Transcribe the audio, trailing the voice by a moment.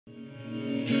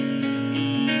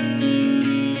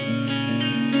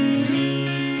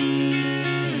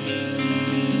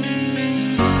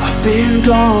been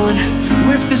gone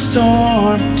with the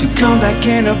storm to come back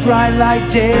in a bright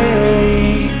light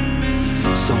day.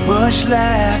 So much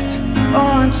left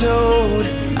untold,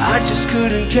 I just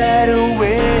couldn't get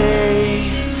away.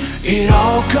 It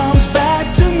all comes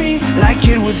back to me like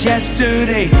it was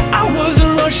yesterday. I was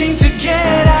rushing to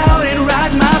get out and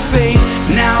ride my fate.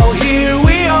 Now here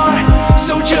we are,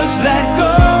 so just let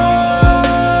go.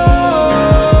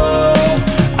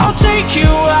 I'll take you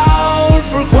out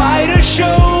for quite a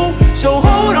show, so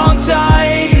hold on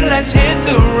tight, let's hit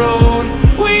the road.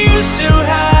 We used to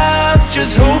have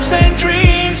just hopes and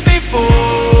dreams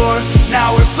before.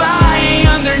 Now we're flying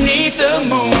underneath the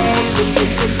moon,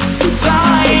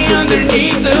 flying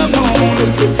underneath the moon,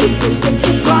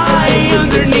 flying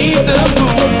underneath the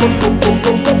moon,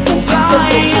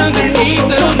 flying underneath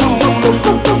the moon,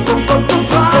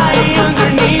 flying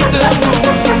underneath the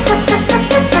moon,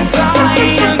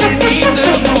 flying underneath the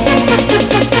moon,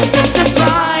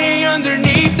 flying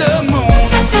underneath the moon.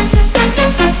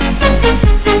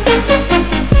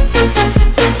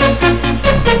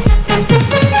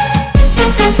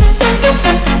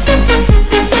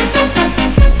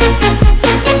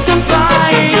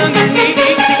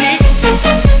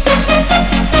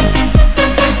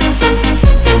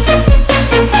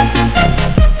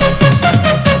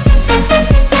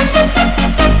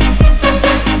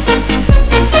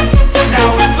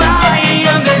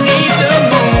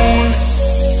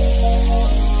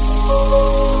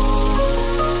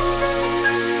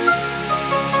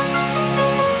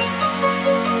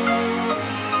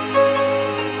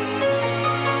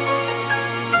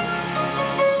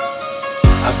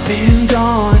 I've been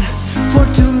gone for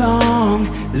too long,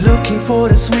 looking for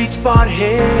the sweet spot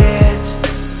hit.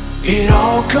 It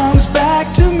all comes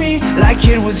back to me like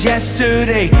it was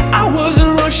yesterday. I was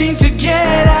rushing to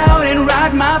get out and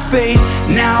ride my fate.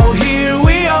 Now here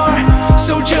we are,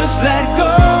 so just let go.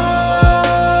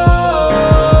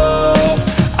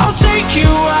 I'll take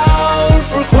you out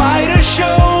for quite a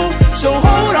show, so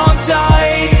hold on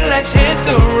tight, let's hit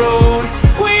the road.